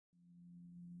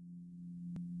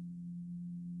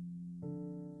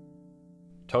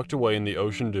Tucked away in the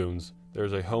ocean dunes, there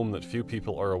is a home that few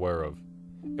people are aware of.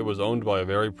 It was owned by a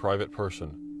very private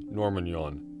person, Norman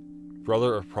Yeon,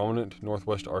 brother of prominent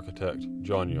Northwest architect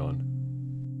John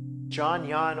Yeon. John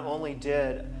Yeon only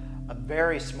did a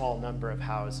very small number of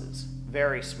houses,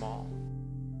 very small.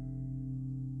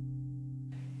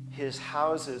 His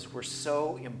houses were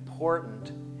so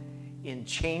important in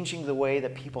changing the way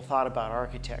that people thought about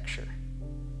architecture.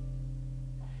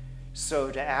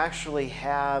 So to actually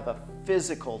have a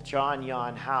physical John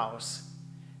Yeon house,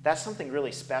 that's something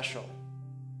really special.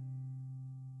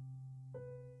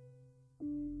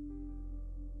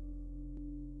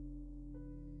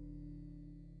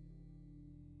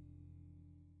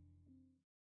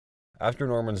 After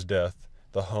Norman's death,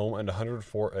 the home and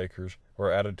 104 acres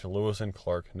were added to Lewis and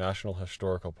Clark National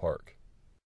Historical Park.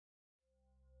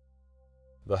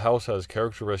 The house has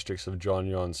characteristics of John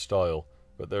Yeon's style,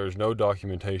 but there is no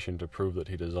documentation to prove that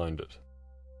he designed it.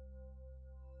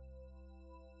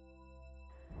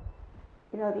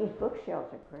 You know, these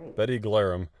bookshelves are great. Betty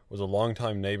Glarum was a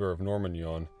longtime neighbor of Norman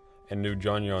Yeon and knew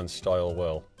John Yeon's style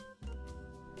well.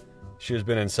 She has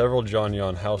been in several John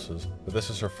Yeon houses, but this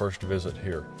is her first visit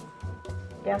here.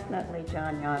 Definitely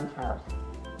John Yeon's house.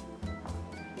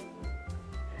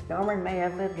 Norman may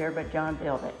have lived here, but John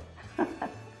built it.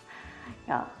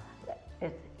 Yeah,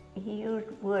 he used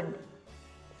wood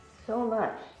so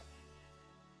much.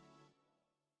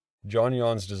 John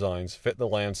Yeon's designs fit the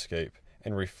landscape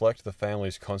and reflect the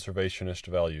family's conservationist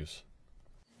values.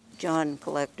 John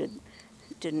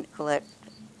didn't collect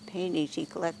paintings, he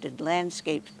collected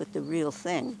landscapes, but the real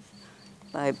thing,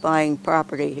 by buying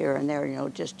property here and there, you know,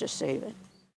 just to save it.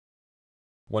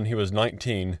 When he was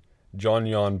 19, John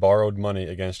Yeon borrowed money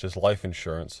against his life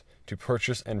insurance to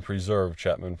purchase and preserve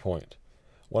Chapman Point,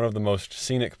 one of the most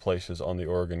scenic places on the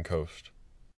Oregon coast.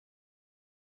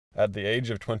 At the age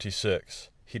of 26,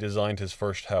 he designed his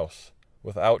first house,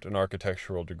 without an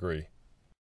architectural degree.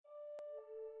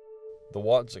 The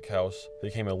Watzik House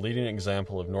became a leading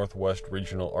example of Northwest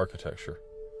regional architecture.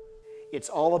 It's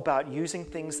all about using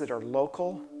things that are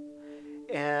local,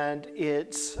 and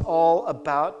it's all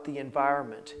about the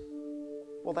environment.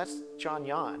 Well, that's John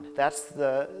Yeon. That's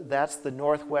the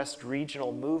Northwest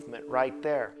regional movement right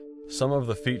there. Some of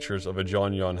the features of a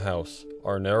John Yeon house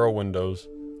are narrow windows,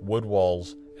 wood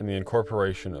walls, and the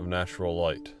incorporation of natural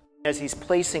light. As he's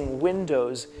placing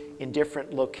windows in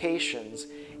different locations,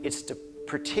 it's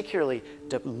particularly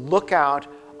to look out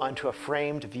onto a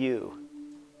framed view,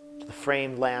 the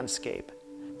framed landscape.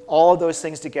 All of those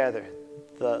things together,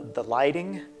 the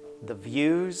lighting, the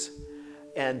views,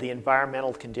 and the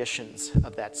environmental conditions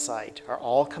of that site are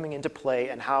all coming into play,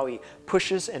 and how he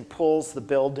pushes and pulls the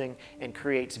building and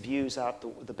creates views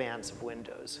out the bands of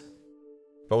windows.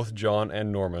 Both John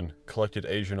and Norman collected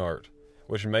Asian art,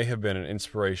 which may have been an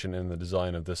inspiration in the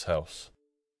design of this house.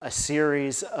 A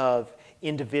series of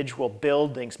individual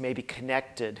buildings may be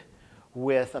connected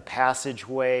with a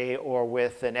passageway or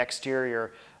with an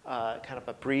exterior kind of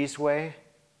a breezeway.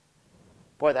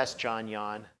 Boy, that's John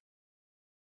Yeon.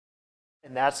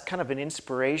 And that's kind of an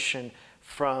inspiration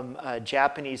from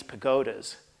Japanese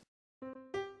pagodas.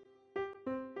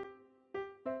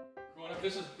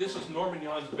 This is Norman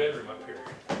Yeon's bedroom up here.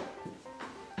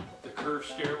 The curved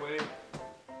stairway.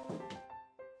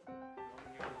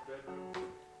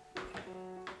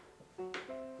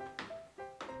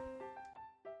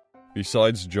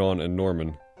 Besides John and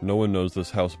Norman, no one knows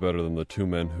this house better than the two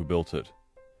men who built it.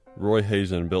 Roy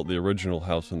Hazen built the original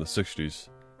house in the 60s,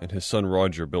 and his son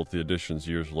Roger built the additions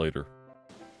years later.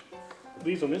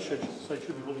 These on this side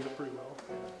should be holding up pretty well.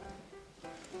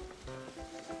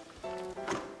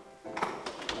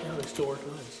 Yeah, they still work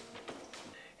nice.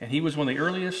 And he was one of the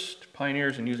earliest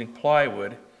pioneers in using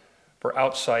plywood for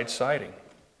outside siding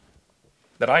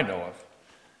that I know of.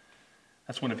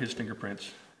 That's one of his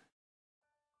fingerprints.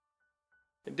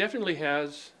 It definitely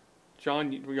has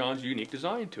John Yeon's unique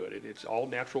design to it. It's all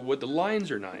natural wood. The lines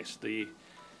are nice. The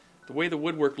way the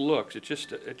woodwork looks,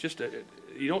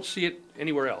 you don't see it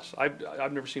anywhere else.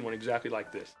 I've never seen one exactly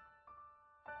like this.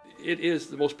 It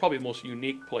is probably the most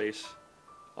unique place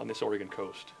on this Oregon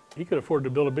coast. He could afford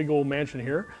to build a big old mansion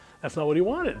here. That's not what he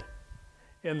wanted.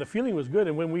 And the feeling was good.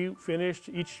 And when we finished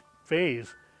each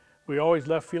phase, we always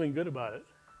left feeling good about it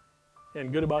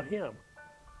and good about him.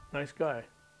 Nice guy,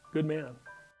 good man.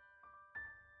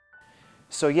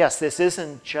 So yes, this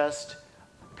isn't just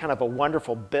kind of a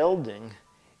wonderful building.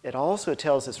 It also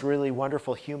tells this really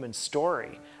wonderful human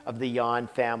story of the Yeon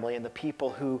family and the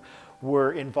people who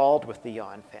were involved with the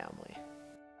Yeon family.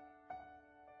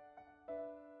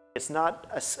 It's not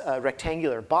a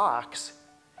rectangular box.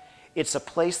 It's a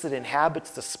place that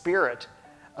inhabits the spirit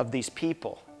of these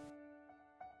people.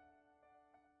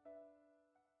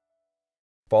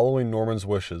 Following Norman's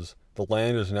wishes, the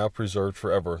land is now preserved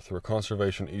forever through a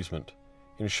conservation easement,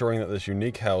 ensuring that this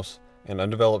unique house and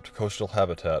undeveloped coastal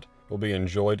habitat will be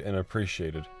enjoyed and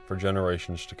appreciated for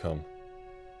generations to come.